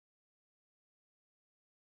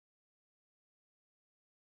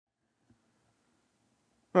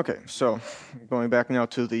Okay, so going back now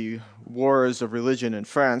to the wars of religion in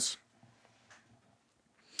France.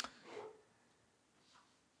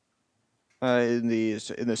 In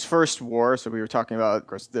this first war, so we were talking about, of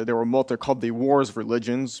course, there were they're called the wars of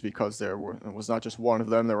religions because it was not just one of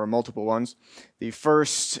them; there were multiple ones. In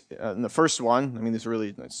the first one, I mean, these are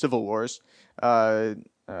really civil wars.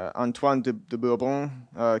 Antoine de Bourbon,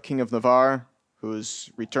 King of Navarre, whose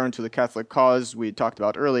return to the Catholic cause we talked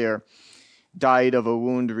about earlier, died of a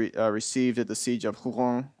wound received at the siege of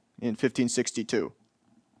Rouen in 1562.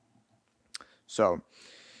 So.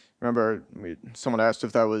 Remember, someone asked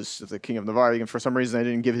if that was the King of Navarre, and for some reason I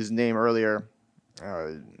didn't give his name earlier.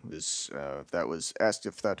 That was asked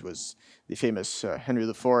if that was the famous Henry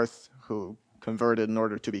IV, who converted in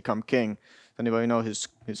order to become king. Does anybody know his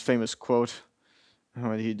famous quote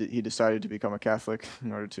when he decided to become a Catholic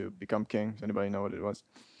in order to become king? Does anybody know what it was?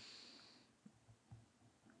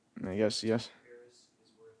 Yes.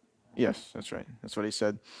 Yes, that's right. That's what he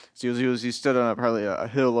said. So he stood on probably a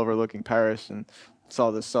hill overlooking Paris and saw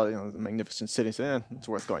the magnificent city and said, it's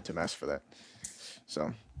worth going to mass for that.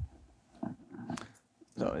 So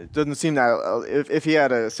it doesn't seem that if he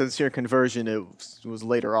had a sincere conversion, it was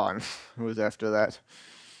later on. It was after that,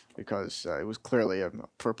 because it was clearly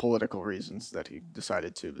for political reasons that he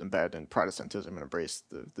decided to embed in Protestantism and embrace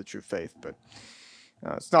the true faith. But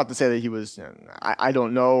it's not to say that he was. I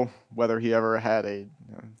don't know whether he ever had a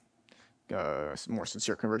more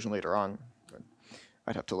sincere conversion later on. But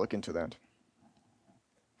I'd have to look into that.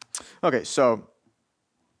 Okay, so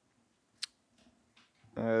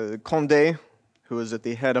Condé, who was at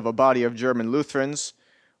the head of a body of German Lutherans,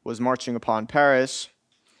 was marching upon Paris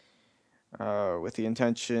with the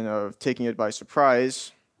intention of taking it by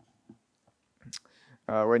surprise.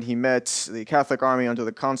 When he met the Catholic army under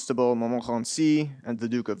the Constable Montmorency and the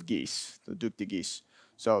Duke of Guise, the Duc de Guise.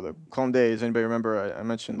 So the Condé, does anybody remember? I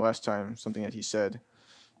mentioned last time something that he said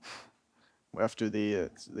after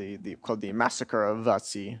called the massacre of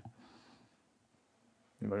Vassy.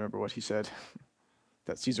 Anybody remember what he said?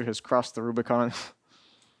 That Caesar has crossed the Rubicon.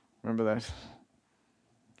 Remember that?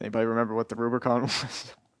 Anybody remember what the Rubicon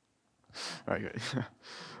was? All right, good.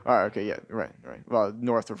 All right, okay, yeah, right. Well,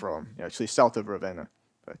 north of Rome. Yeah, actually, south of Ravenna,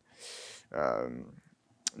 but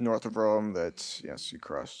north of Rome. That yes, he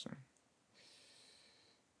crossed.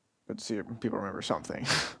 Good to see people remember something,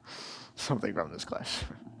 something from this class.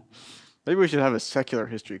 Maybe we should have a secular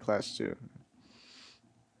history class too.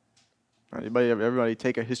 Everybody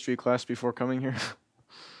take a history class before coming here?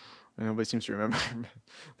 Nobody seems to remember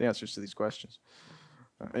the answers to these questions.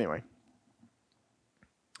 Anyway,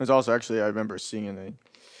 there's also actually, I remember seeing in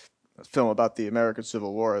a film about the American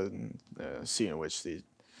Civil War, a scene in which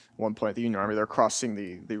one point the Union Army, they're crossing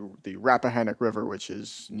the Rappahannock River, which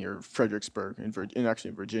is near Fredericksburg in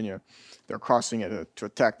Virginia. They're crossing it to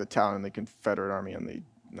attack the town, and the Confederate Army and they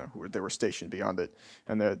were stationed beyond it.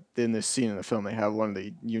 And in this scene in the film, they have one of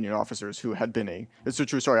the Union officers who had been it's a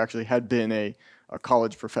true story actually, had been a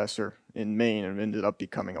college professor in Maine and ended up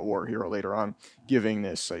becoming a war hero later on, giving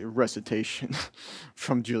this recitation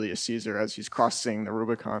from Julius Caesar as he's crossing the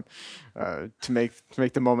Rubicon to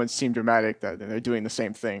make the moment seem dramatic, that they're doing the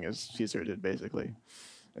same thing as Caesar did, basically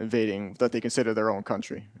invading that they consider their own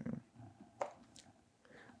country.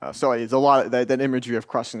 So it's a lot of that imagery of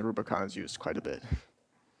crossing the Rubicon is used quite a bit.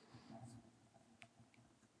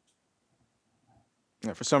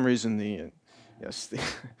 For some reason,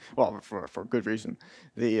 well, for good reason,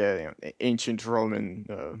 the ancient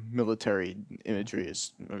Roman military imagery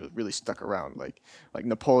is really stuck around. Like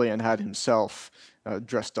Napoleon had himself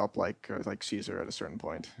dressed up like Caesar at a certain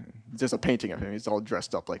point. There's a painting of him; he's all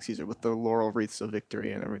dressed up like Caesar with the laurel wreaths of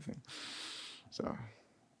victory and everything. So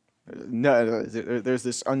there's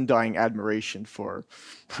this undying admiration for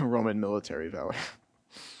Roman military valor,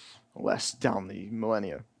 less down the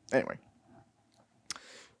millennia. Anyway.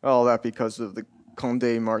 All that because of the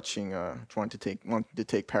Condé marching, wanting to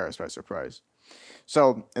take Paris by surprise.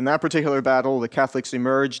 So in that particular battle, the Catholics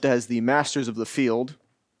emerged as the masters of the field.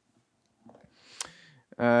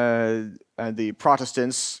 And the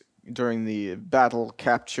Protestants, during the battle,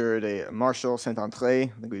 captured a Marshal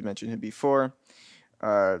Saint-André. I think we mentioned him before.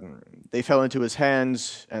 They fell into his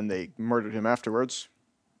hands, and they murdered him afterwards.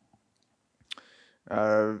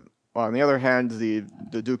 On the other hand, the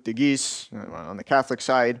Duc de Guise, on the Catholic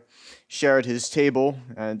side, shared his table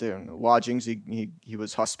and lodgings. He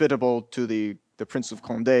was hospitable to the Prince of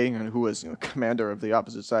Condé, who was commander of the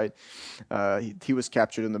opposite side. He was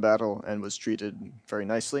captured in the battle and was treated very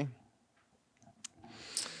nicely.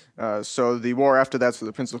 So the war after that, so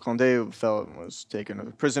the Prince of Condé was taken as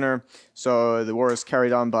a prisoner. So the war is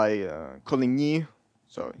carried on by Coligny,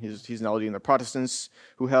 So he's now leading the Protestants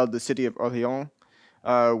who held the city of Orléans,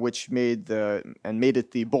 which made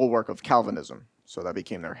it the bulwark of Calvinism. So that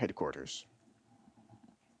became their headquarters.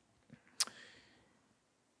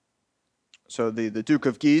 So the Duke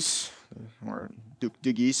of Guise, or Duc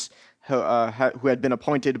de Guise, who had been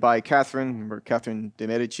appointed by Catherine, remember Catherine de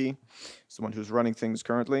Medici, is the one who's running things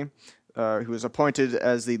currently, who was appointed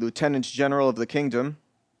as the Lieutenant General of the kingdom,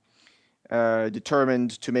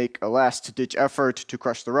 determined to make a last-ditch effort to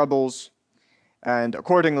crush the rebels, and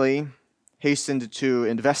accordingly hastened to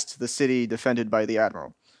invest the city defended by the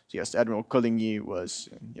admiral. So yes, Admiral Coligny was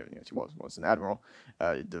an admiral,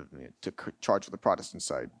 took charge of the Protestant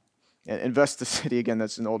side. And invest the city, again,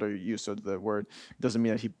 that's an older use of the word. It doesn't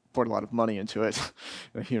mean that he poured a lot of money into it.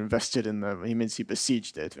 He invested he means he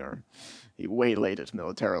besieged it, or he waylaid it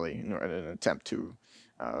militarily in an attempt to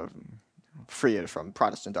free it from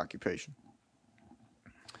Protestant occupation.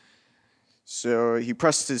 So he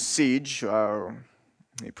pressed his siege.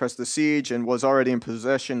 He pressed the siege and was already in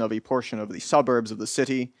possession of a portion of the suburbs of the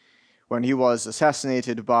city when he was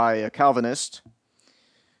assassinated by a Calvinist,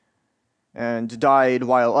 and died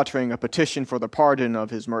while uttering a petition for the pardon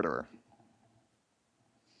of his murderer.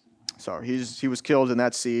 So he was killed in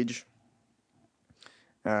that siege,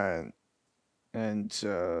 and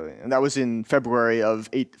that was in February of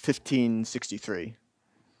 1563.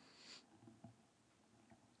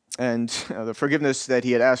 And the forgiveness that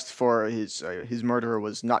he had asked for his murderer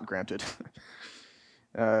was not granted.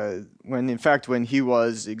 When he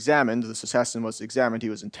was examined, this assassin was examined, he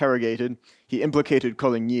was interrogated, he implicated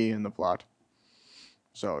Coligny in the plot.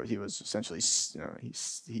 So he was essentially,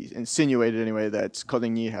 he insinuated anyway that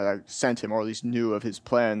Coligny had sent him, or at least knew of his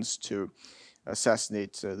plans to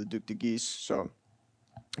assassinate the Duc de Guise. So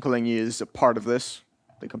Coligny is a part of this.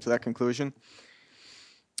 They come to that conclusion.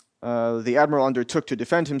 The admiral undertook to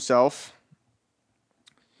defend himself,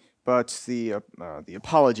 but the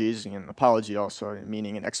apologies, and apology also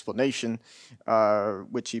meaning an explanation,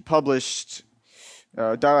 which he published,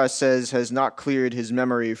 Dara says has not cleared his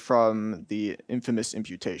memory from the infamous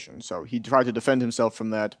imputation. So he tried to defend himself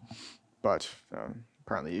from that, but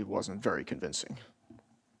apparently it wasn't very convincing.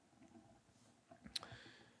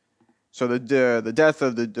 So the death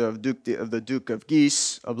of the Duke of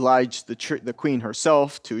Guise obliged the queen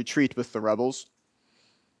herself to treat with the rebels.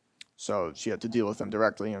 So she had to deal with them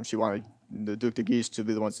directly, and she wanted the Duc de Guise to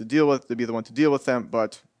be the one to deal with them.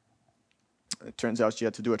 But it turns out she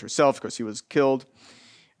had to do it herself because he was killed.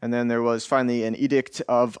 And then there was finally an edict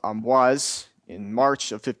of Amboise in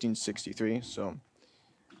March of 1563. So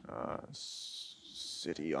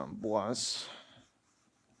city Amboise,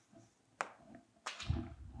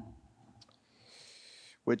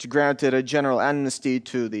 which granted a general amnesty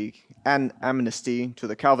to the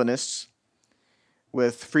Calvinists,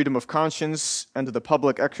 with freedom of conscience and the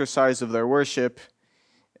public exercise of their worship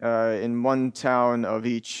in one town of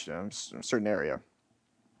each certain area.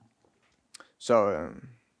 So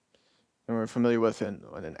we're familiar with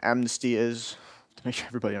what an amnesty is. To make sure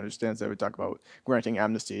everybody understands that, we talk about granting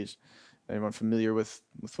amnesties. Anyone familiar with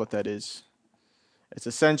what that is? It's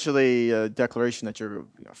essentially a declaration that you're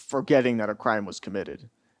forgetting that a crime was committed.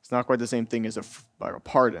 It's not quite the same thing as a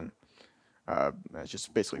pardon. It's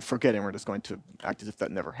just basically forgetting. We're just going to act as if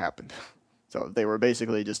that never happened. So they were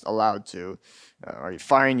basically just allowed to,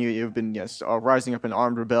 fine you. You've been rising up in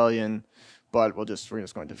armed rebellion, but we're just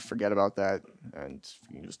going to forget about that, and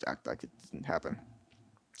you can just act like it didn't happen.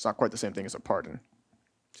 It's not quite the same thing as a pardon.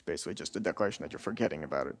 It's basically just a declaration that you're forgetting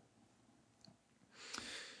about it.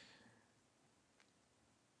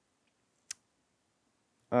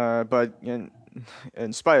 But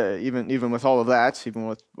in spite, even with all of that, even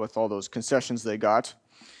with all those concessions they got,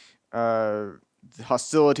 the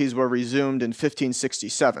hostilities were resumed in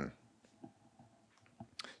 1567.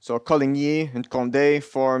 So Coligny and Condé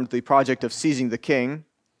formed the project of seizing the king.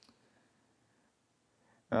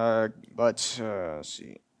 But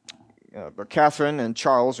Catherine and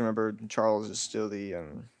Charles, remember Charles is still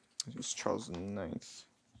it's Charles IX.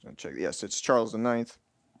 Check. Yes, it's Charles IX.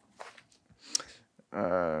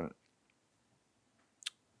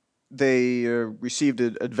 They received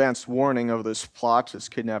an advance warning of this plot, this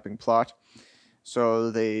kidnapping plot, so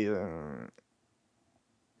they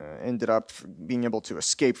ended up being able to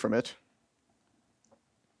escape from it.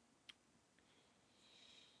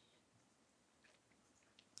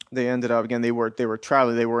 They ended up, again, they were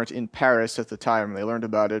traveling. They weren't in Paris at the time when they learned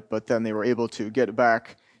about it, but then they were able to get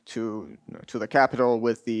back to the capital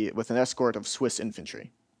with an escort of Swiss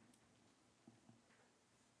infantry.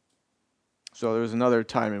 So there was another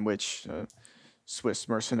time in which Swiss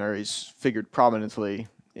mercenaries figured prominently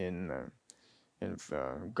in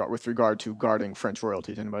with regard to guarding French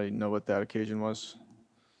royalty. Does anybody know what that occasion was?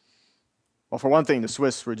 Well, for one thing, the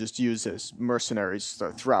Swiss were just used as mercenaries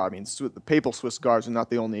throughout. I mean, the papal Swiss guards are not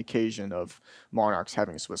the only occasion of monarchs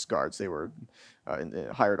having Swiss guards. They were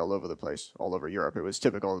hired all over the place, all over Europe. It was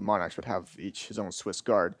typical that monarchs would have each his own Swiss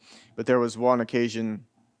guard. But there was one occasion,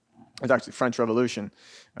 it was actually French Revolution,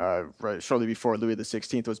 right shortly before Louis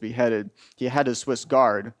XVI was beheaded. He had his Swiss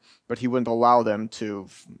guard, but he wouldn't allow them to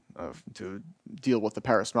deal with the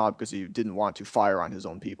Paris mob because he didn't want to fire on his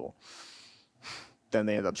own people. Then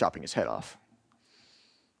they ended up chopping his head off.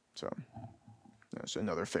 So that's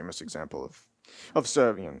another famous example of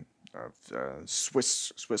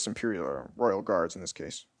Swiss imperial or royal guards in this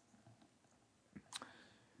case.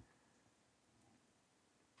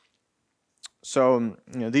 So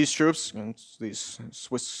these troops, these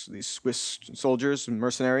Swiss soldiers and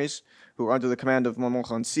mercenaries, who were under the command of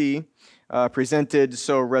Montmorency, presented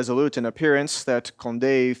so resolute an appearance that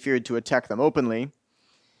Condé feared to attack them openly,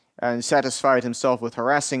 and satisfied himself with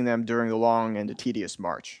harassing them during the long and tedious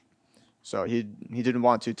march. So he didn't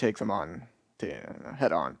want to take them on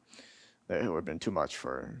head on. It would have been too much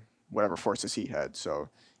for whatever forces he had. So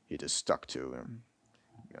he just stuck to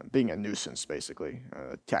being a nuisance, basically,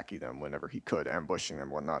 attacking them whenever he could, ambushing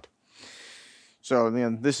them, whatnot. So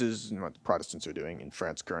this is what the Protestants are doing in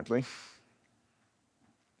France currently.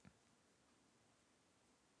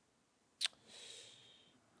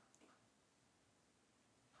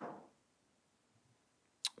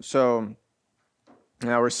 So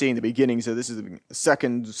now we're seeing the beginnings of this is the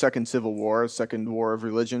second civil war, second war of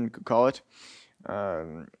religion, you could call it.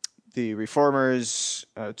 The reformers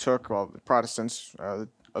the Protestants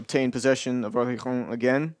obtained possession of Orléans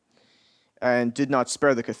again, and did not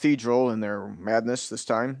spare the cathedral in their madness this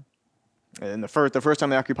time. And the first time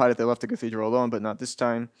they occupied it, they left the cathedral alone, but not this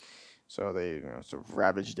time. So they sort of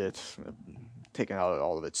ravaged it, taking out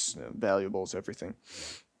all of its valuables, everything.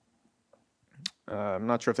 I'm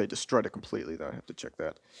not sure if they destroyed it completely, though. I have to check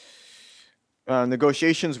that.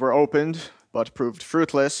 Negotiations were opened, but proved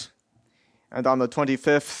fruitless. And on the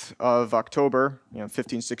 25th of October,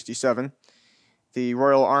 1567, the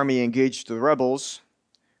royal army engaged the rebels,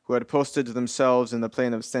 who had posted themselves in the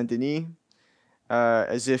plain of Saint-Denis,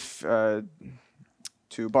 as if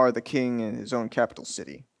to bar the king in his own capital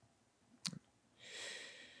city.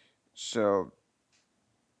 So,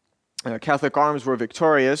 Catholic arms were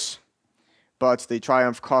victorious, but the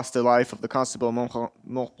triumph cost the life of the Constable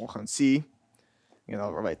Montmorency.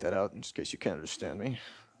 I'll write that out in case you can't understand me.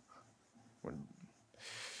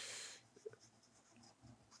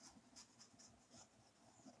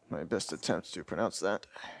 My best attempt to pronounce that.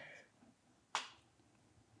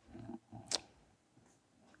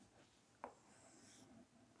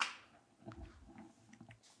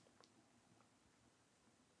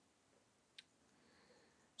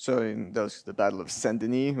 So that was the Battle of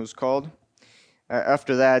Saint-Denis, it was called.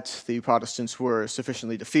 After that, the Protestants were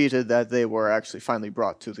sufficiently defeated that they were actually finally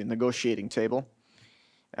brought to the negotiating table.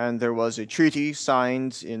 And there was a treaty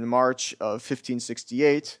signed in March of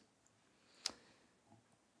 1568.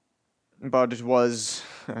 But it was,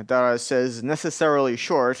 Dara says, necessarily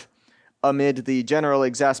short amid the general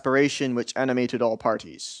exasperation which animated all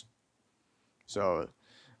parties. So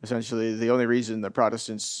essentially, the only reason the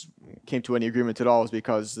Protestants came to any agreement at all was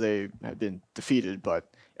because they had been defeated,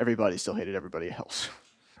 but everybody still hated everybody else.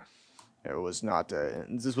 It was not.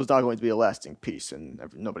 This was not going to be a lasting peace, and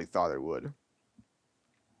nobody thought it would.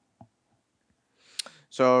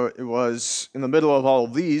 So it was in the middle of all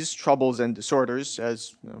of these troubles and disorders,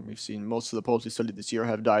 as we've seen most of the popes we studied this year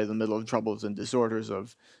have died in the middle of troubles and disorders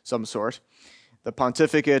of some sort. The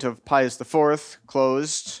pontificate of Pius IV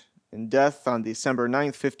closed in death on December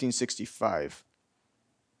 9th, 1565.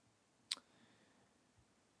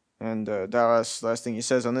 And Dallas, last thing he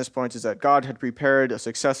says on this point is that God had prepared a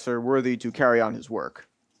successor worthy to carry on his work.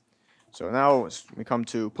 So now we come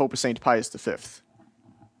to Pope St. Pius V.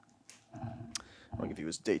 I'll give you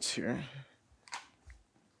his dates here.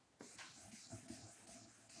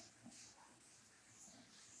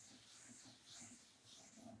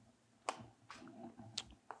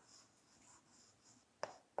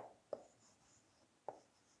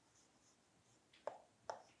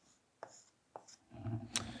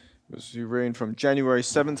 He reigned from January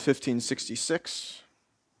 7th, 1566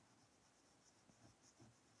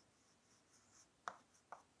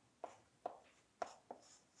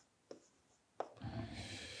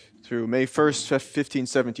 through May 1st,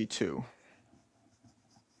 1572.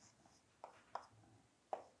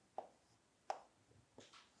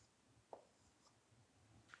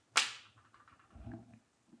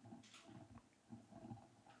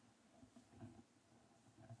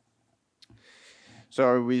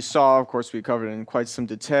 So we saw, of course, we covered in quite some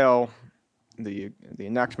detail the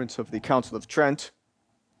enactment of the Council of Trent,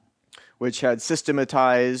 which had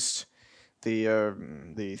systematized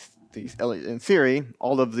in theory,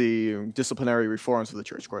 all of the disciplinary reforms of the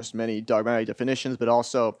church. Of course, many dogmatic definitions, but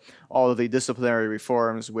also all of the disciplinary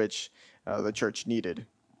reforms which the church needed.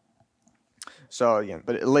 So,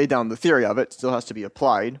 but it laid down the theory of it, still has to be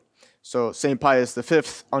applied. So St. Pius V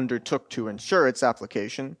undertook to ensure its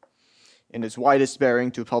application in its widest bearing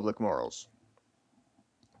to public morals.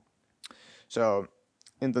 So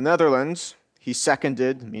in the Netherlands, he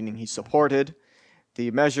seconded, meaning he supported, the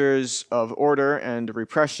measures of order and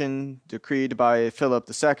repression decreed by Philip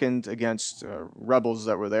II against rebels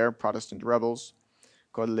that were there, Protestant rebels,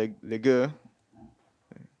 called les gueux.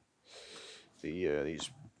 These.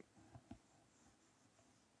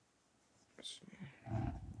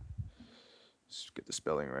 Let's get the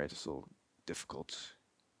spelling right. It's a little difficult.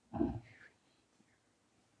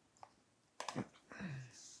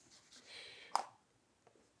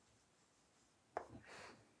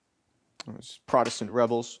 It was Protestant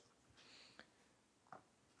rebels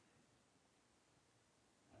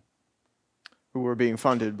who were being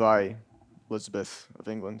funded by Elizabeth of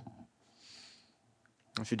England.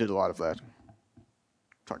 She did a lot of that.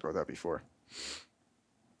 Talked about that before.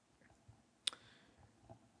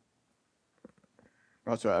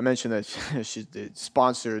 Also, I mentioned that she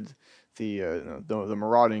sponsored the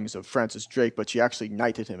maraudings of Francis Drake, but she actually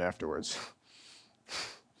knighted him afterwards.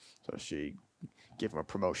 So she gave him a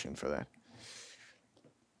promotion for that.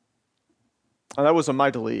 And that was a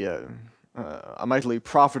mightily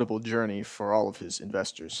profitable journey for all of his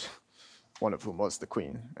investors, one of whom was the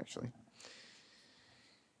Queen, actually.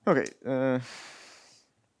 Okay.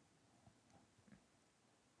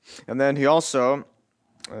 And then he also,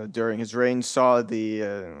 during his reign, saw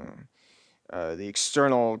the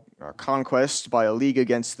external conquest by a league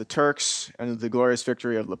against the Turks and the glorious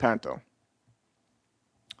victory of Lepanto.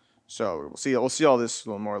 So we'll see all this a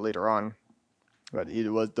little more later on. But it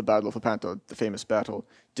was the Battle of Lepanto, the famous battle,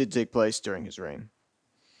 did take place during his reign.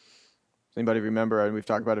 Does anybody remember, and we've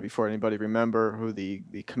talked about it before, anybody remember who the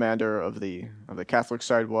commander of the Catholic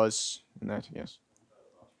side was in that? Yes.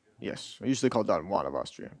 Yes. Usually called Don Juan of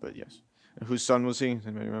Austria, but yes. And whose son was he? Does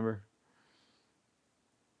anybody remember?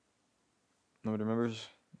 Nobody remembers?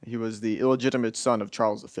 He was the illegitimate son of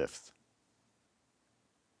Charles V.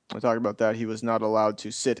 I talked about that. He was not allowed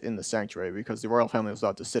to sit in the sanctuary because the royal family was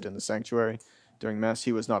allowed to sit in the sanctuary during Mass.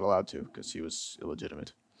 He was not allowed to because he was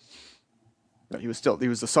illegitimate. He was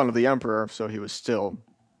the son of the emperor, so he was still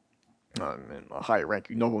a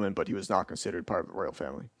high-ranking nobleman, but he was not considered part of the royal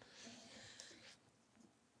family.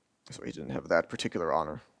 So he didn't have that particular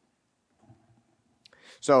honor.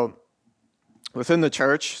 So within the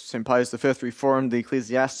church, St. Pius V reformed the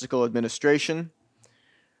ecclesiastical administration,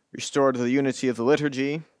 restored the unity of the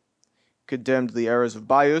liturgy, condemned the errors of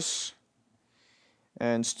Pius,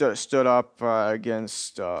 and stood up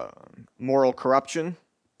against moral corruption,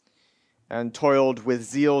 and toiled with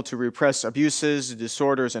zeal to repress abuses,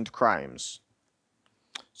 disorders, and crimes.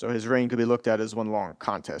 So his reign could be looked at as one long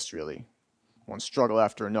contest, really. One struggle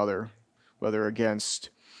after another, whether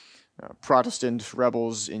against Protestant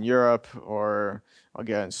rebels in Europe or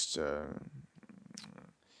against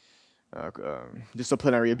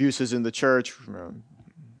disciplinary abuses in the church,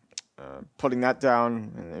 putting that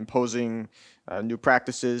down and imposing new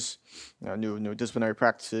practices, new disciplinary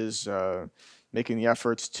practices, making the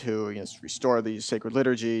efforts to restore the sacred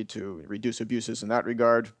liturgy, to reduce abuses in that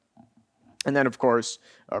regard. And then, of course,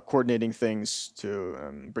 coordinating things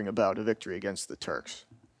to bring about a victory against the Turks.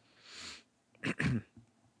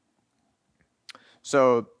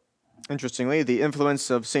 So, interestingly, the influence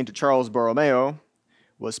of St. Charles Borromeo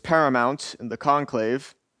was paramount in the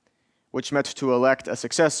conclave, which met to elect a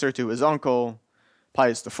successor to his uncle,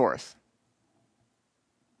 Pius IV.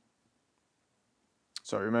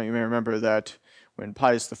 So you may remember that when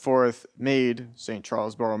Pius IV made St.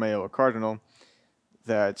 Charles Borromeo a cardinal,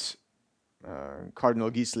 that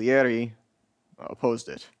Cardinal Ghislieri opposed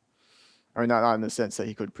it. Or not in the sense that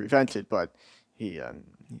he could prevent it, but he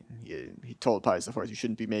told Pius IV, you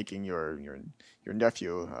shouldn't be making your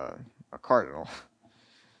nephew a cardinal.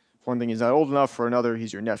 For one thing, he's not old enough. For another,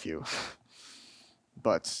 he's your nephew.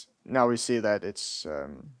 But now we see that it's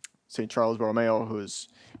St. Charles Borromeo who is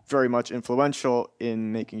very much influential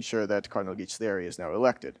in making sure that Cardinal Ghislieri is now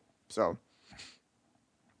elected. So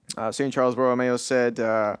St. Charles Borromeo said,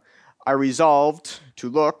 I resolved to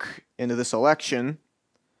look into this election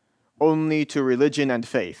only to religion and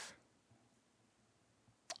faith.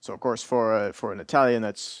 So, of course, for an Italian,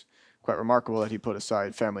 that's quite remarkable that he put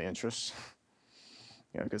aside family interests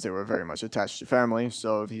because they were very much attached to family.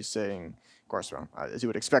 So he's saying, of course, well, as you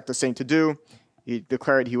would expect the saint to do, he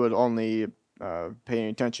declared he would only pay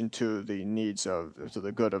attention to the needs to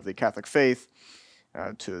the good of the Catholic faith,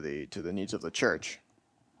 to the needs of the church.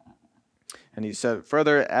 And he said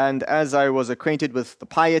further, and as I was acquainted with the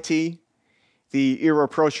piety, the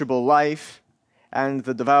irreproachable life, and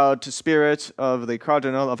the devout spirit of the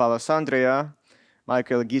Cardinal of Alessandria,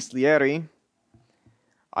 Michael Ghislieri,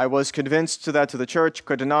 I was convinced that the church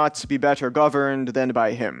could not be better governed than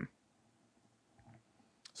by him.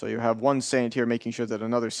 So you have one saint here making sure that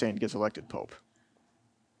another saint gets elected pope.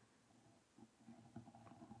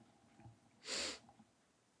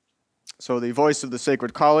 So the voice of the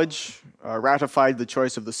Sacred College ratified the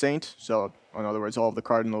choice of the saint. So, in other words, all of the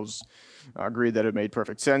cardinals agreed that it made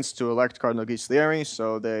perfect sense to elect Cardinal Ghislieri.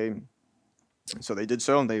 So they did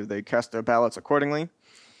so, and they cast their ballots accordingly.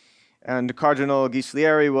 And Cardinal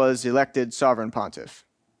Ghislieri was elected sovereign pontiff.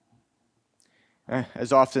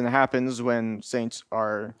 As often happens when saints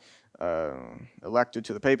are elected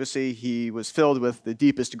to the papacy, he was filled with the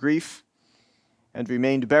deepest grief and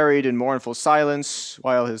remained buried in mournful silence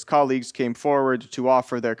while his colleagues came forward to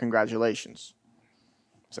offer their congratulations.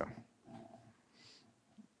 So,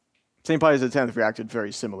 St. Pius X reacted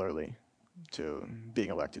very similarly to being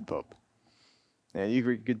elected pope. And you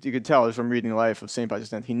could tell from reading the life of St.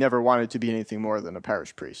 Pius X, he never wanted to be anything more than a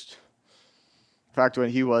parish priest. In fact, when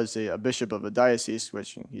he was a bishop of a diocese,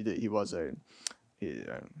 which he was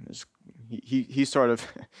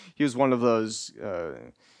one of those.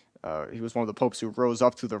 He was one of the popes who rose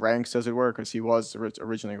up through the ranks, as it were, because he was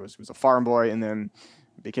originally was a farm boy, and then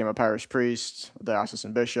became a parish priest, a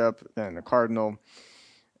diocesan bishop, then a cardinal.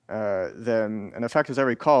 Then, and in fact, as I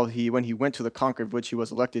recall, when he went to the conquer of which he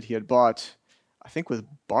was elected, he had bought, I think with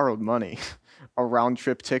borrowed money, a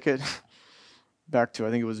round-trip ticket back to, I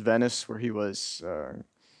think it was Venice, where he was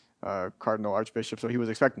cardinal archbishop, so he was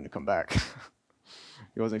expecting to come back.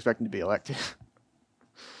 He wasn't expecting to be elected.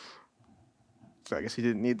 So I guess he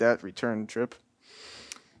didn't need that return trip.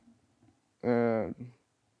 But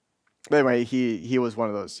anyway, he was one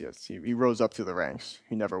of those. Yes, he rose up through the ranks.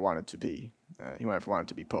 He never wanted to be. He never wanted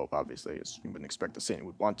to be pope. Obviously, as you wouldn't expect the saint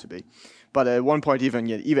would want to be. But at one point, even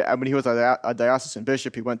when he was a diocesan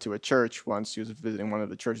bishop, he went to a church once. He was visiting one of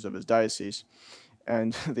the churches of his diocese,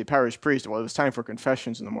 and the parish priest. Well, it was time for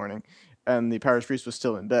confessions in the morning, and the parish priest was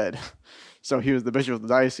still in bed. So the bishop of the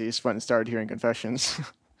diocese went and started hearing confessions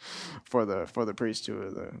for the priest who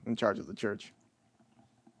was in charge of the church.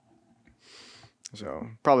 So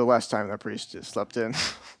probably the last time that priest just slept in.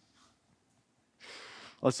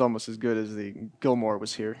 That's almost as good as the Gilmore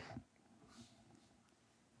was here.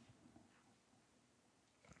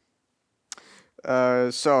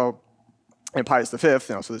 And Pius V,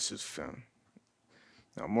 so this is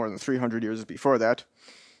more than 300 years before that.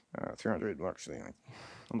 300, actually,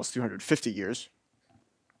 almost 350 years.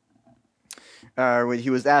 When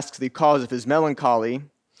he was asked the cause of his melancholy,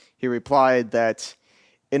 he replied that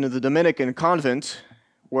in the Dominican convent,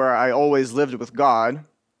 where I always lived with God,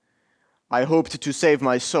 I hoped to save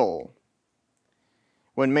my soul.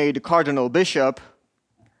 When made cardinal bishop,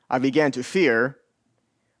 I began to fear,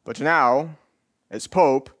 but now, as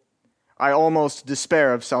pope, I almost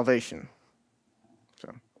despair of salvation.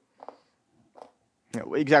 So,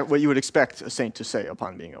 exactly what you would expect a saint to say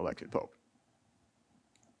upon being elected pope.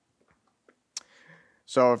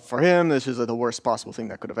 So for him, this is the worst possible thing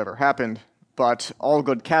that could have ever happened, but all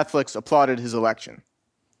good Catholics applauded his election.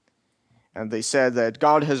 And they said that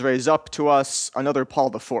God has raised up to us another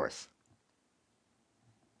Paul IV.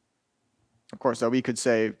 Of course, we could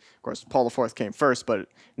say, of course, Paul IV came first, but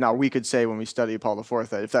now we could say when we study Paul IV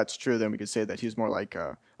that if that's true, then we could say that he's more like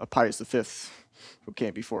a Pius V who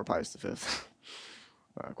came before Pius V.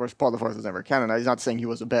 Of course, Paul IV was never canonized. He's not saying he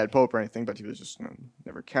was a bad pope or anything, but he was just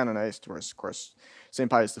never canonized. Whereas, of course, St.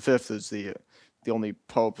 Pius V is the only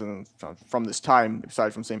pope from this time,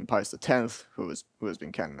 aside from St. Pius X, who has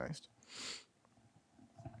been canonized.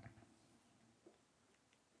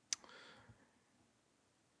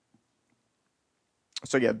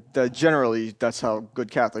 So yeah, generally that's how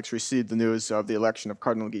good Catholics received the news of the election of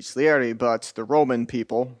Cardinal Ghislieri, but the Roman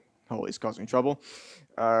people, always causing trouble,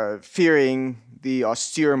 fearing the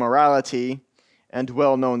austere morality and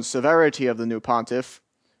well-known severity of the new pontiff,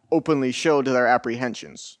 openly showed their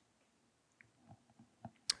apprehensions.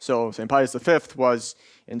 So St. Pius V was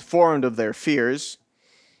informed of their fears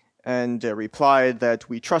and replied that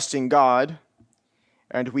we trust in God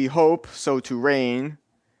and we hope so to reign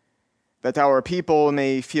that our people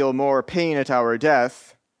may feel more pain at our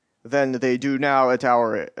death than they do now at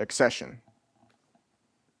our accession.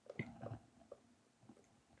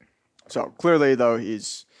 So clearly, though,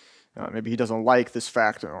 he's maybe he doesn't like this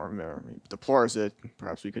fact or he deplores it.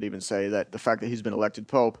 Perhaps we could even say that the fact that he's been elected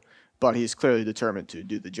pope, but he's clearly determined to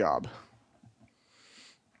do the job.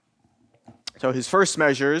 So his first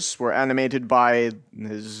measures were animated by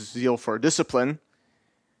his zeal for discipline,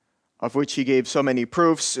 of which he gave so many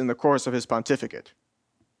proofs in the course of his pontificate.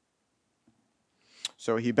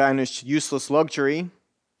 So he banished useless luxury,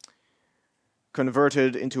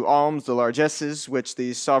 converted into alms the largesses which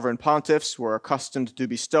the sovereign pontiffs were accustomed to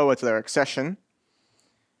bestow at their accession,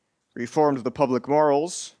 reformed the public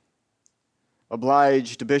morals,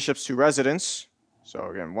 obliged bishops to residence. So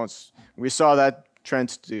again, once we saw that,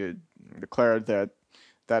 Trent declared that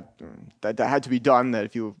had to be done, that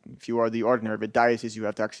if you are the ordinary of a diocese, you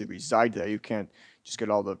have to actually reside there. You can't just get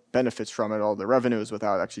all the benefits from it, all the revenues,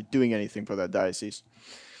 without actually doing anything for that diocese.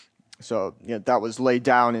 So that was laid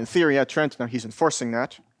down in theory at Trent. Now he's enforcing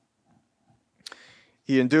that.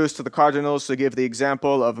 He induced the cardinals to give the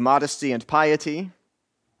example of modesty and piety,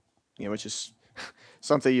 which is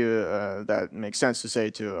something that makes sense to say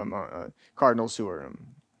to cardinals who are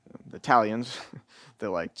Italians. They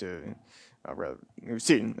like to we've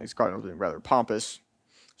seen these cardinals being rather pompous.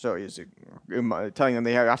 So he's telling them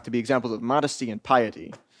they have to be examples of modesty and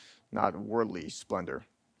piety, not worldly splendor.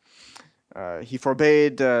 He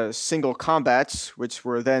forbade single combats, which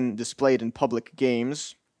were then displayed in public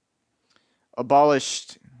games.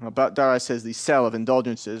 Abolished, Dara says, the sale of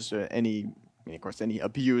indulgences, any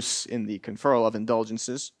abuse in the conferral of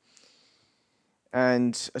indulgences.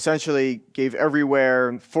 And essentially gave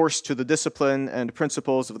everywhere force to the discipline and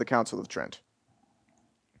principles of the Council of Trent.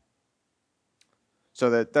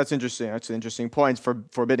 So that's interesting. That's an interesting point for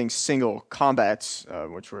forbidding single combats,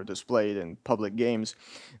 which were displayed in public games.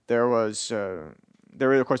 There was,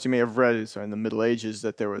 of course, you may have read in the Middle Ages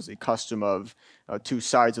that there was a custom of two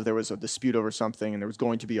sides. If there was a dispute over something and there was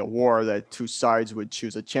going to be a war, that two sides would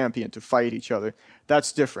choose a champion to fight each other.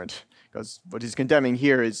 That's different, because what he's condemning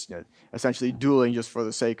here is essentially dueling just for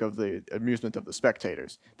the sake of the amusement of the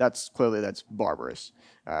spectators. That's barbarous,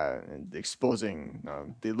 and exposing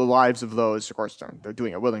the lives of those. Of course, they're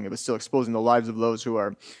doing it willingly, but still exposing the lives of those who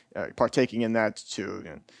are partaking in that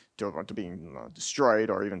to being destroyed,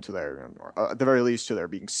 or even to their, or at the very least, to their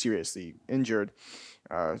being seriously injured,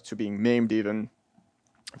 to being maimed even,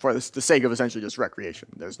 for the sake of essentially just recreation.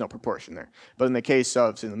 There's no proportion there. But in the case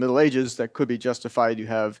of, in the Middle Ages, that could be justified. You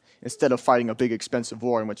have, instead of fighting a big expensive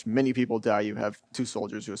war in which many people die, you have two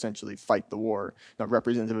soldiers who essentially fight the war, not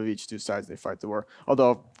representative of each two sides, they fight the war.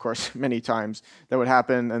 Although, of course, many times that would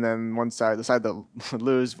happen, and then the side that would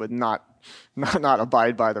lose would not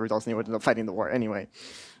abide by the results, and they would end up fighting the war anyway.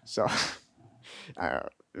 So,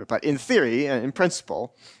 but in theory, and in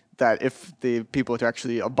principle, that if the people to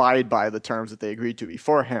actually abide by the terms that they agreed to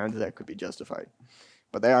beforehand, that could be justified.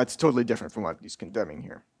 But it's totally different from what he's condemning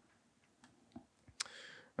here.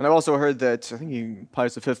 And I've also heard that, I think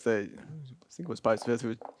Pius V,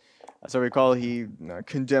 who, as I recall, he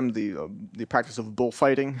condemned the practice of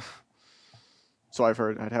bullfighting. So I've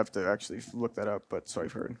heard. I'd have to actually look that up, but so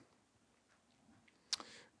I've heard.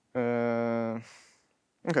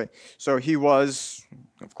 Okay, so he was,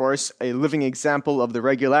 of course, a living example of the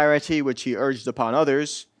regularity which he urged upon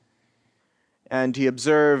others, and he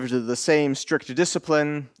observed the same strict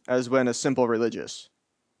discipline as when a simple religious.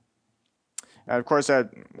 And of course,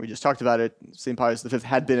 we just talked about it, St. Pius V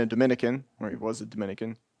had been a Dominican, or he was a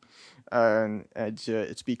Dominican, and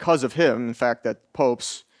it's because of him, in fact, that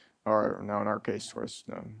popes are, now in our case, of course,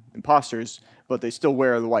 imposters, but they still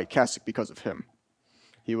wear the white cassock because of him.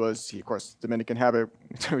 He, of course, Dominican habit.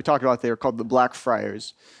 We talked about they were called the Black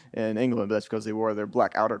Friars in England, but that's because they wore their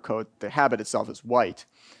black outer coat. The habit itself is white.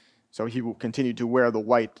 So he continued to wear the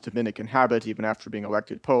white Dominican habit even after being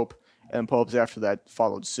elected pope, and popes after that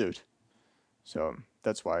followed suit. So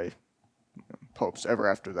that's why popes ever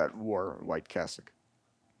after that wore a white cassock.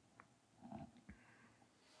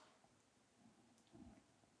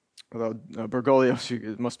 Although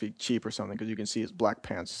Bergoglio must be cheap or something, because you can see his black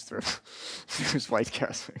pants through his white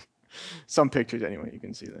cassock. Some pictures, anyway, you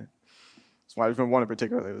can see that. That's why there's been one in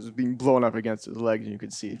particular that was being blown up against his legs, and you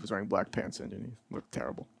could see he was wearing black pants underneath. It looked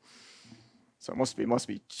terrible. So it must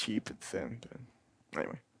be cheap and thin. But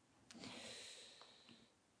anyway.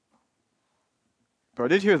 But I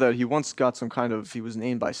did hear that he once got he was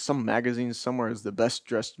named by some magazine somewhere as the best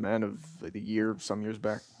dressed man of the year some years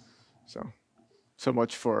back. So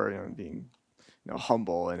much for being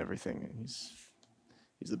humble and everything. And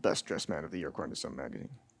he's the best dressed man of the year according to some magazine.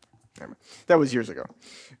 Anyway, that was years ago.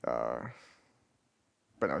 But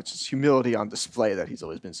no, it's just humility on display that he's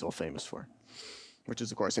always been so famous for, which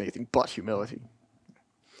is of course anything but humility.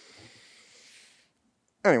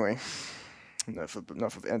 Anyway, enough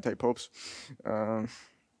of anti-popes.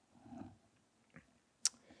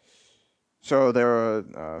 So there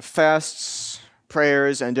are fasts,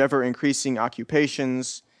 prayers, and ever-increasing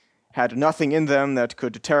occupations had nothing in them that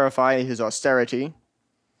could terrify his austerity.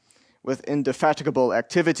 With indefatigable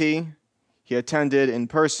activity, he attended in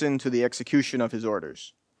person to the execution of his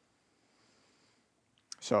orders.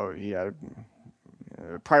 So he had,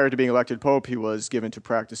 prior to being elected pope, he was given to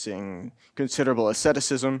practicing considerable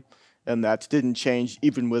asceticism, and that didn't change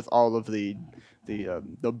even with all of the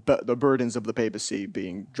burdens of the papacy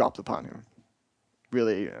being dropped upon him,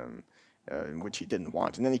 really, which he didn't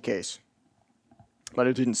want in any case. But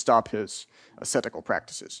it didn't stop his ascetical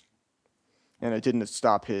practices, and it didn't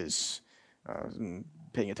stop his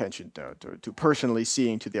paying attention to personally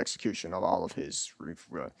seeing to the execution of all of his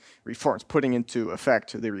reforms, putting into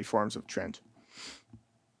effect the reforms of Trent.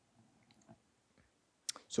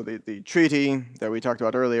 So the treaty that we talked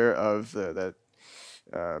about earlier of that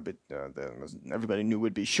everybody knew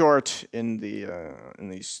would be short in the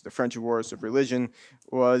French Wars of Religion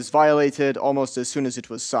was violated almost as soon as it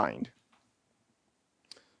was signed.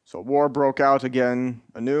 So war broke out again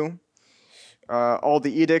anew. All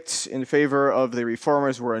the edicts in favor of the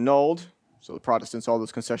reformers were annulled. So the Protestants, all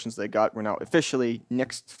those concessions they got were now officially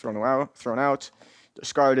nixed, thrown out,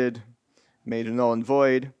 discarded, made null and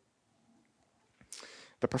void.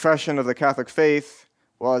 The profession of the Catholic faith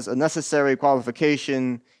was a necessary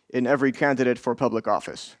qualification in every candidate for public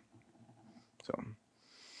office. So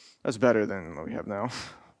that's better than what we have now.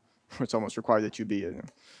 It's almost required that you be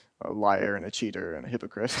a liar and a cheater and a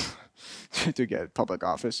hypocrite to get public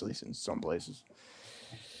office, at least in some places,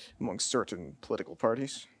 among certain political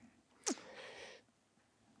parties.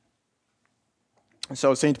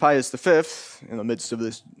 So St. Pius V, in the midst of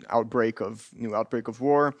this new outbreak of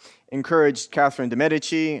war, encouraged Catherine de'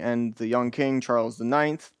 Medici and the young king, Charles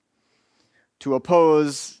IX, to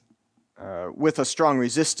oppose, with a strong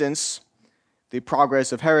resistance, the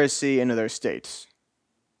progress of heresy into their states.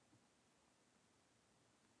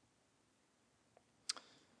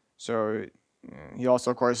 So he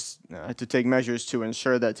also, of course, had to take measures to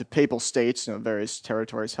ensure that the papal states, various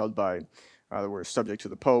territories held by that were subject to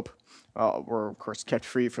the Pope, were, of course, kept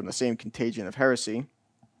free from the same contagion of heresy.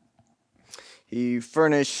 He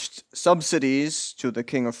furnished subsidies to the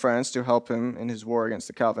King of France to help him in his war against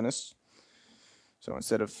the Calvinists. So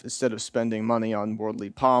instead of spending money on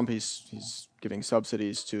worldly pomp, he's giving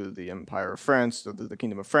subsidies to the Empire of France, to the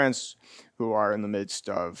Kingdom of France, who are in the midst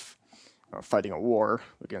of fighting a war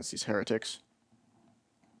against these heretics.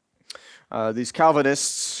 These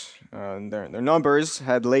Calvinists, their numbers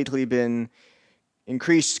had lately been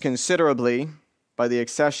increased considerably by the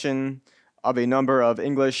accession of a number of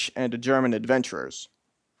English and German adventurers.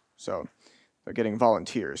 So they're getting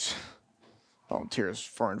volunteers,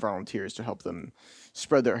 foreign volunteers to help them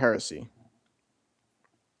spread their heresy.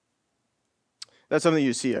 That's something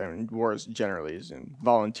you see in wars generally, is in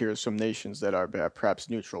volunteers from nations that are perhaps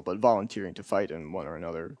neutral, but volunteering to fight in one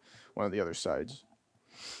of the other sides.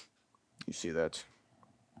 You see that.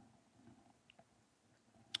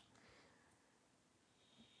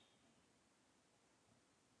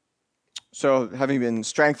 So, having been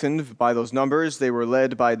strengthened by those numbers, they were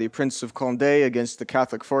led by the Prince of Condé against the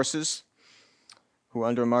Catholic forces, who,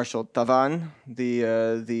 under Marshal Tavannes,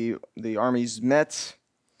 the armies met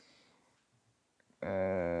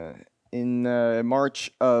in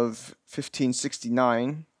March of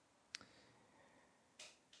 1569.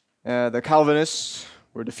 The Calvinists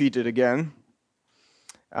were defeated again,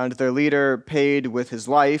 and their leader paid with his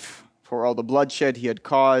life for all the bloodshed he had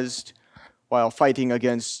caused while fighting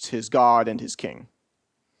against his God and his king.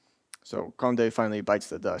 So Condé finally bites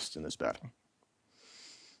the dust in this battle.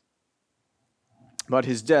 But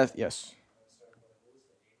his death, yes.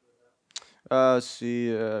 I'm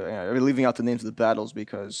leaving out the names of the battles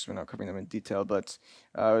because we're not covering them in detail, but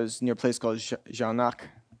it was near a place called Jarnac.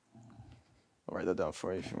 I'll write that down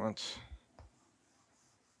for you if you want.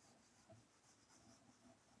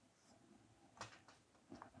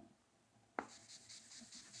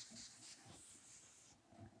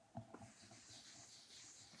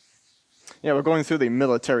 Yeah, we're going through the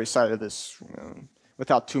military side of this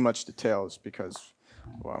without too much details because,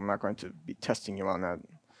 well, I'm not going to be testing you on that.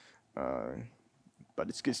 But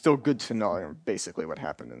it's still good to know basically what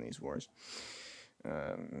happened in these wars.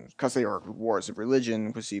 Because they are wars of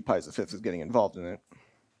religion, we see Pius V is getting involved in it.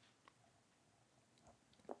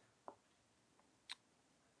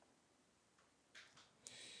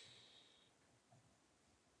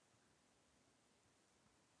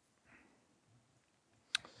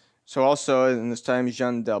 So also in this time,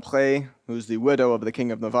 Jeanne d'Albret, who's the widow of the King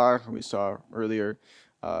of Navarre, who we saw earlier,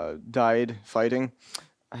 died fighting,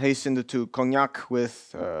 hastened to Cognac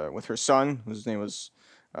with her son, whose name was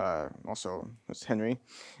was Henry.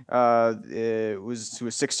 He was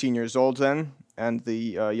 16 years old then, and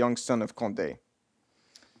the young son of Condé.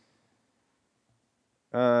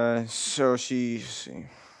 So she,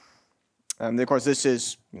 and of course, this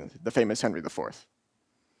is the famous Henry IV.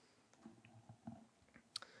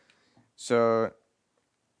 So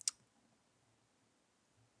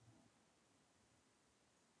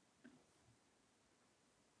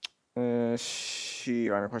she's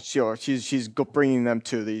bringing them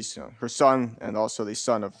to these, her son and also the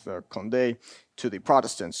son of Condé, to the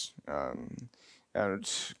Protestants,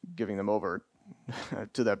 and giving them over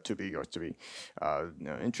to them to be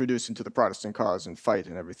introduced into the Protestant cause and fight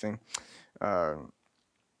and everything.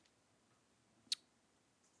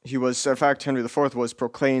 He was, in fact, Henry IV was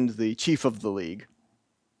proclaimed the chief of the League.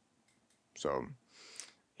 So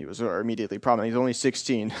he was immediately prominent. He's only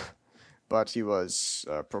 16, but he was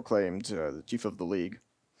proclaimed the chief of the League.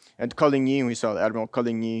 And Coligny, we saw Admiral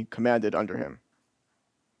Coligny commanded under him.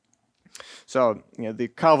 So the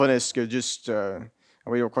Calvinists could just, of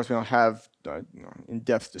course we don't have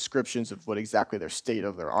in-depth descriptions of what exactly their state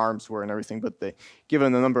of their arms were and everything, but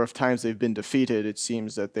given the number of times they've been defeated, it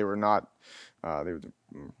seems that they were not,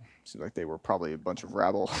 seems like they were probably a bunch of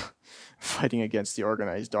rabble fighting against the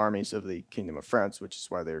organized armies of the Kingdom of France, which is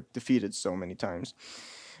why they're defeated so many times.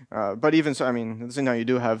 But even so, I mean, at the same time, you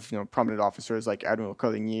do have prominent officers like Admiral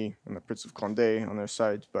Coligny and the Prince of Condé on their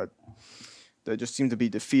side, but they just seem to be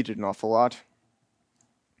defeated an awful lot.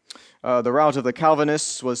 The rout of the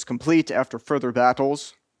Calvinists was complete after further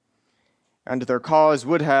battles, and their cause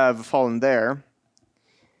would have fallen there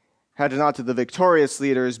had not the victorious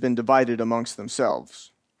leaders been divided amongst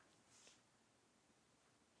themselves.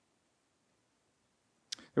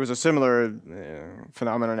 There was a similar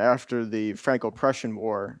phenomenon after the Franco-Prussian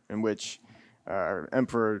War, in which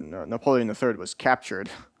Emperor Napoleon III was captured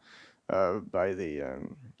by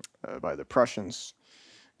the Prussians.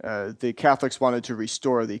 The Catholics wanted to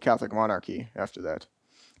restore the Catholic monarchy after that,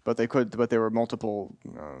 but there were multiple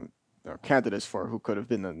candidates for who could have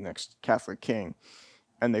been the next Catholic king,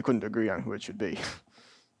 and they couldn't agree on who it should be.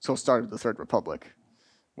 So started the Third Republic,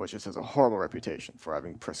 which has a horrible reputation for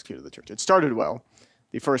having persecuted the church. It started well.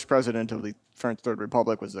 The first president of the French Third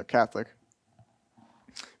Republic was a Catholic,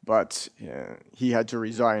 but he had to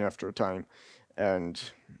resign after a time, and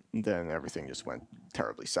then everything just went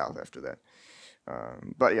terribly south after that.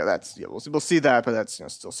 But yeah, we'll see that, but that's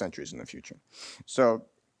still centuries in the future. So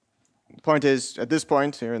the point is, at this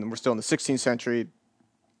point, here, and we're still in the 16th century,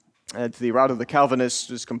 the rout of the Calvinists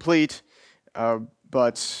is complete,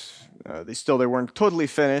 but they weren't totally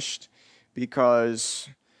finished, because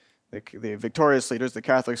the victorious leaders, the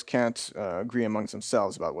Catholics, can't agree amongst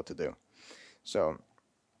themselves about what to do. So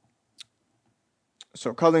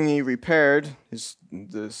Coligny repaired this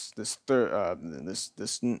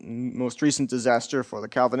most recent disaster for the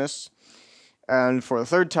Calvinists, and for the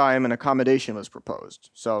third time, an accommodation was proposed.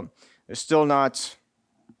 So there's still not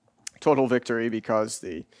total victory, because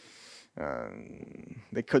they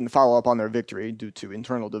couldn't follow up on their victory due to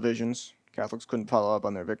internal divisions. Catholics couldn't follow up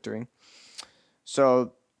on their victory.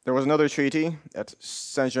 So there was another treaty at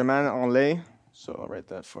Germain-en-Laye. So I'll write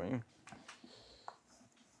that for you.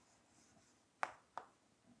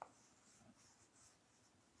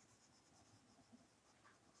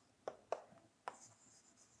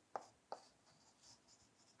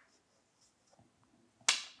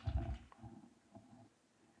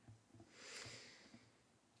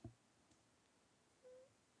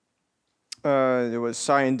 It was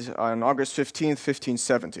signed on August 15th,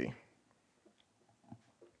 1570.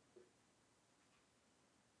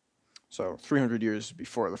 So 300 years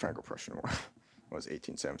before the Franco-Prussian War was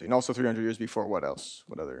 1870. And also 300 years before what else?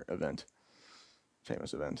 What other event?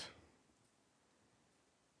 Famous event.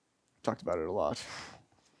 Talked about it a lot.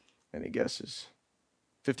 Any guesses?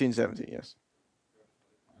 1570, yes.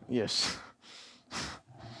 Yes.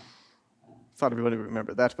 Thought everybody would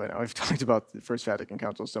remember that by now. I've talked about the First Vatican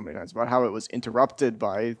Council so many times, about how it was interrupted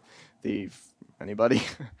by the, anybody?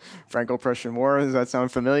 Franco-Prussian War, does that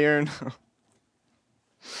sound familiar?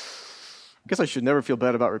 I guess I should never feel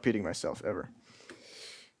bad about repeating myself, ever.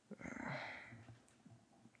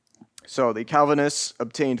 So the Calvinists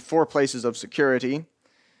obtained 4 places of security: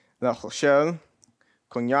 La Rochelle,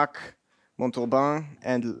 Cognac, Montauban,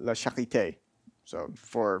 and La Charité. So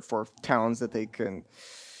 4 towns that they can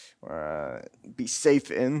be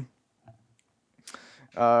safe in.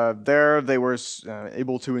 There they were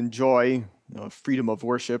able to enjoy freedom of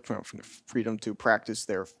worship, freedom to practice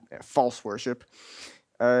their false worship,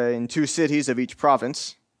 in 2 cities of each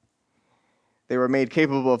province. they were made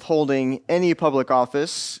capable of holding any public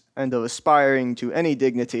office and of aspiring to any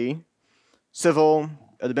dignity, civil,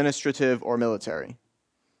 administrative, or military.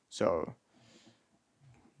 So,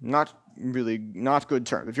 not good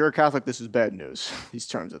terms. If you're a Catholic, this is bad news, these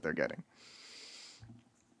terms that they're getting.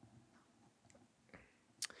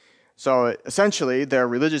 So, essentially, their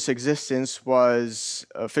religious existence was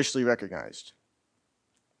officially recognized.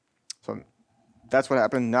 So, that's what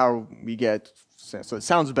happened. Now we get, so it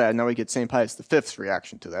sounds bad, now we get St. Pius V's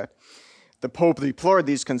reaction to that. The Pope deplored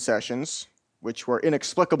these concessions, which were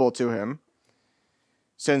inexplicable to him,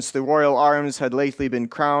 since the royal arms had lately been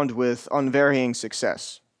crowned with unvarying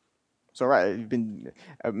success. So right, been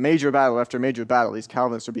a major battle after major battle, these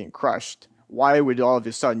Calvinists are being crushed. Why would all of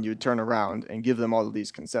a sudden you turn around and give them all of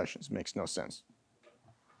these concessions? Makes no sense.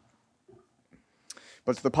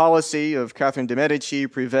 But the policy of Catherine de' Medici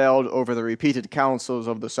prevailed over the repeated counsels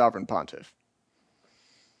of the sovereign pontiff.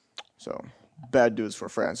 So, bad news for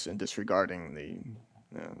France in disregarding the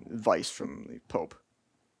advice from the Pope.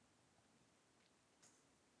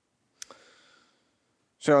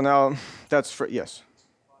 So now, that's for, yes?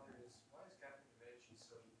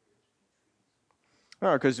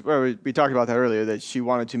 No, because we talked about that earlier, that she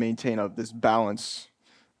wanted to maintain this balance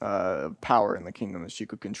of power in the kingdom, that she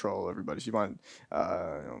could control everybody. She wanted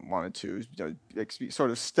to sort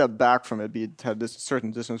of step back from it, had this certain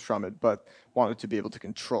distance from it, but wanted to be able to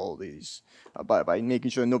control these by making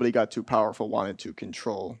sure that nobody got too powerful. Wanted to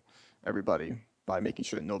control everybody by making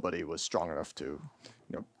sure that nobody was strong enough to,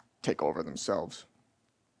 take over themselves.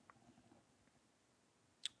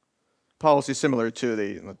 Policy similar to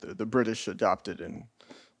the British adopted in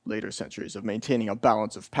later centuries of maintaining a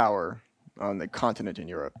balance of power on the continent in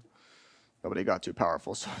Europe. Nobody got too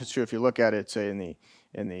powerful. So it's true if you look at it, say in the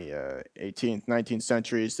 18th, 19th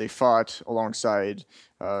centuries, they fought alongside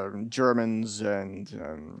Germans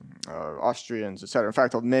and Austrians, etc. In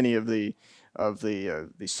fact, many of the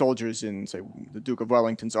soldiers in, say, the Duke of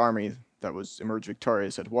Wellington's army that was emerged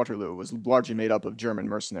victorious at Waterloo was largely made up of German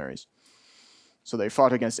mercenaries. So they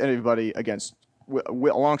fought against everybody,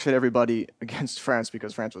 alongside everybody against France,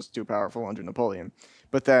 because France was too powerful under Napoleon.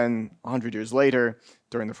 But then 100 years later,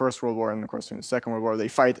 during the First World War and of course during the Second World War, they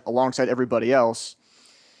fight alongside everybody else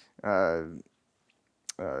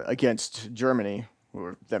against Germany, who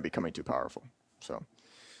were then becoming too powerful. So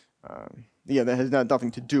yeah, that has nothing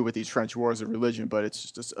to do with these French wars of religion, but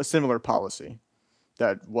it's just a similar policy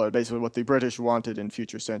that basically what the British wanted in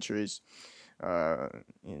future centuries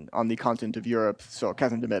on the continent of Europe. So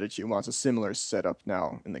Catherine de' Medici wants a similar setup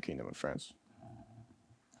now in the Kingdom of France.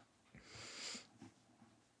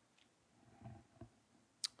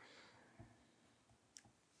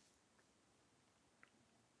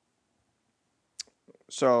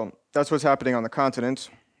 So that's what's happening on the continent.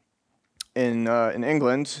 In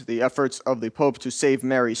England, the efforts of the Pope to save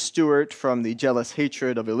Mary Stuart from the jealous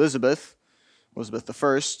hatred of Elizabeth I,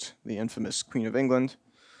 the infamous Queen of England,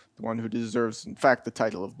 the one who deserves, in fact, the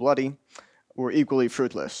title of Bloody, were equally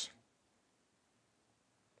fruitless.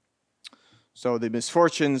 So the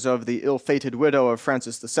misfortunes of the ill-fated widow of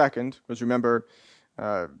Francis II, because remember,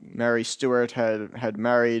 Mary Stuart had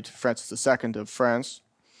married Francis II of France,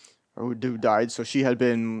 who died. So she had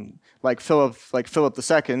been, like Philip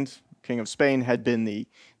II, King of Spain, had been the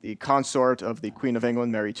consort of the Queen of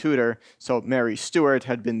England, Mary Tudor. So Mary Stuart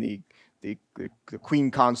had been the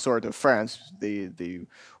queen consort of France, the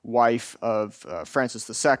wife of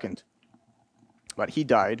Francis II. But he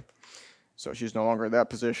died, so she's no longer in that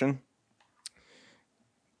position.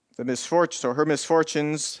 Her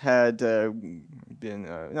misfortunes had been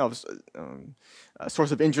a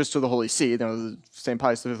source of interest to the Holy See. St.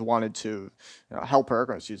 Pius V wanted to help her,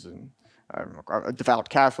 because she's a devout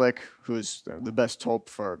Catholic who's the best hope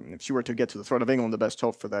for, if she were to get to the throne of England, the best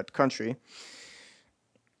hope for that country.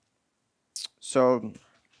 So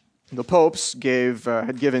the popes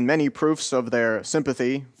had given many proofs of their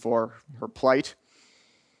sympathy for her plight,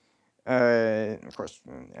 of course,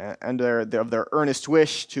 and of their earnest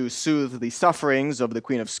wish to soothe the sufferings of the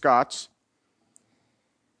Queen of Scots.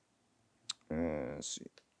 Let's see.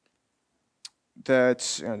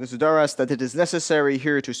 This is Duras, that it is necessary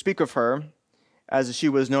here to speak of her, as she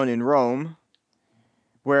was known in Rome,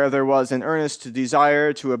 where there was an earnest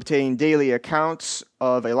desire to obtain daily accounts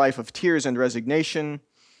of a life of tears and resignation,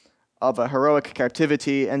 of a heroic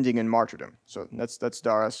captivity ending in martyrdom. So that's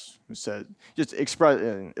Duras, who said, just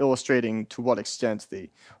illustrating to what extent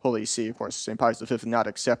the Holy See, of course, St. Pius V, not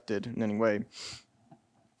accepted in any way,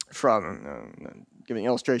 from giving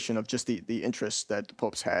illustration of just the interest that the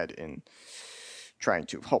popes had in trying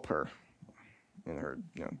to help her in her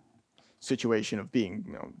you know, situation of being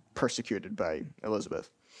persecuted by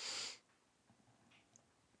Elizabeth.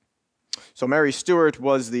 So Mary Stuart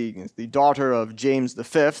was the daughter of James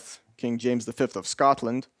V, King James V of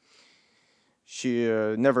Scotland. She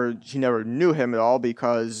never knew him at all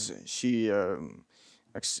because she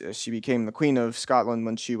became the Queen of Scotland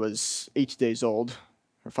when she was 8 days old.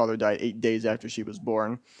 Her father died 8 days after she was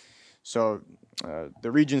born. So the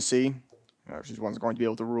regency, she's one that's going to be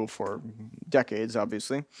able to rule for decades,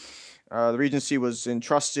 obviously. The regency was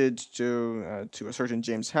entrusted to a certain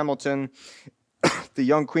James Hamilton. The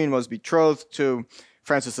young queen was betrothed to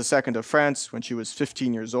Francis II of France when she was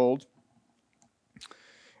 15 years old,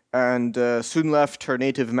 and soon left her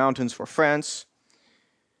native mountains for France,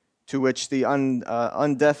 to which the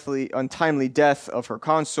untimely death of her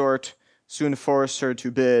consort soon forced her to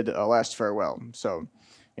bid a last farewell. So,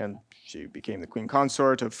 and she became the queen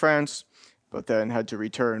consort of France, but then had to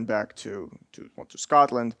return back to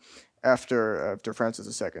Scotland after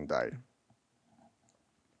Francis II died.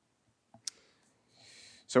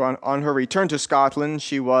 So on her return to Scotland,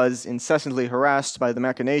 she was incessantly harassed by the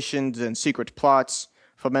machinations and secret plots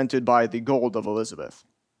fomented by the gold of Elizabeth.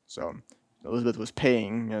 So Elizabeth was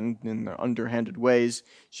paying, and in underhanded ways,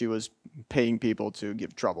 she was paying people to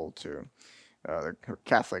give trouble to the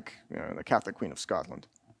Catholic Queen of Scotland.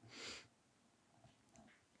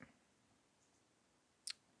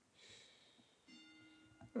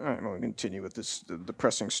 All right, we'll continue with this the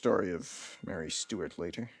depressing story of Mary Stuart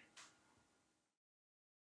later.